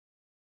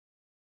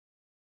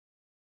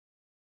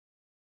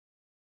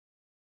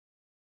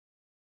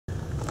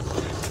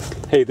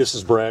Hey, this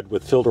is Brad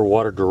with Filter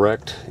Water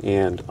Direct,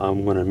 and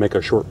I'm going to make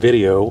a short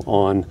video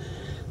on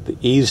the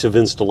ease of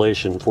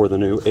installation for the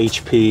new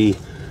HP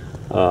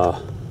Hug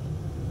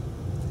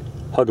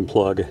and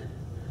Plug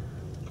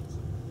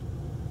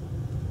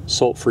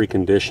salt-free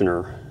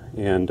conditioner.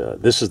 And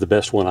this is the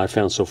best one I've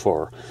found so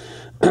far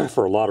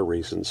for a lot of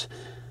reasons.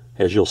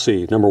 As you'll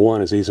see, number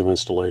one is ease of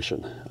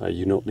installation.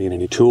 You don't need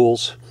any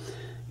tools.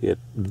 It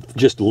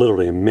just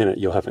literally a minute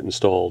you'll have it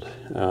installed.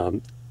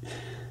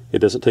 It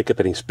doesn't take up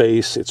any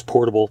space, it's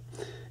portable,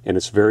 and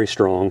it's very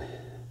strong.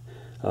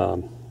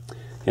 And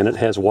it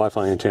has a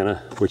Wi-Fi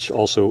antenna, which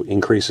also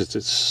increases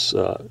its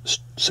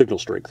signal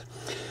strength.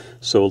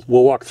 So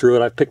we'll walk through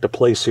it. I've picked a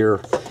place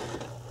here.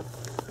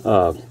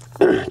 I've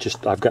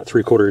got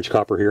 3/4 inch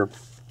copper here.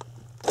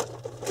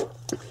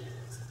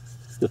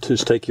 You'll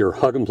just take your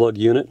Hug and Plug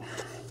unit.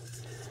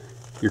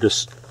 You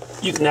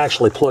can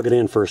actually plug it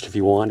in first if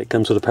you want. It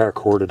comes with a power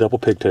cord, a double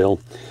pigtail.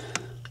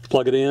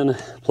 Plug it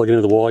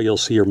into the wall, you'll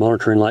see your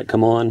monitoring light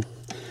come on,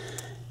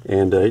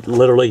 and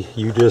literally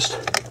you just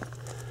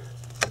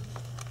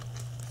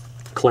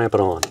clamp it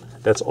on.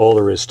 That's all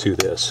there is to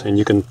this, and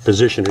you can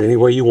position it any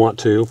way you want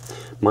to.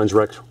 Mine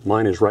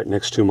is right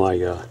next to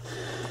my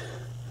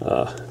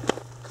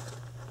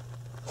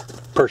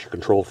pressure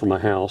control for my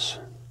house,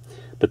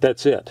 but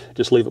that's it.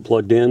 Just leave it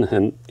plugged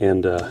in,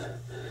 and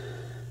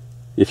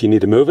if you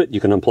need to move it,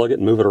 you can unplug it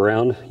and move it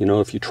around. You know,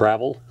 if you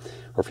travel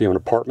or if you have an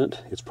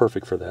apartment, it's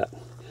perfect for that.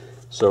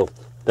 So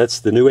that's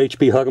the new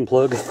HP Hug and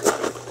Plug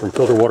from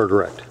Filter Water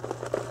Direct.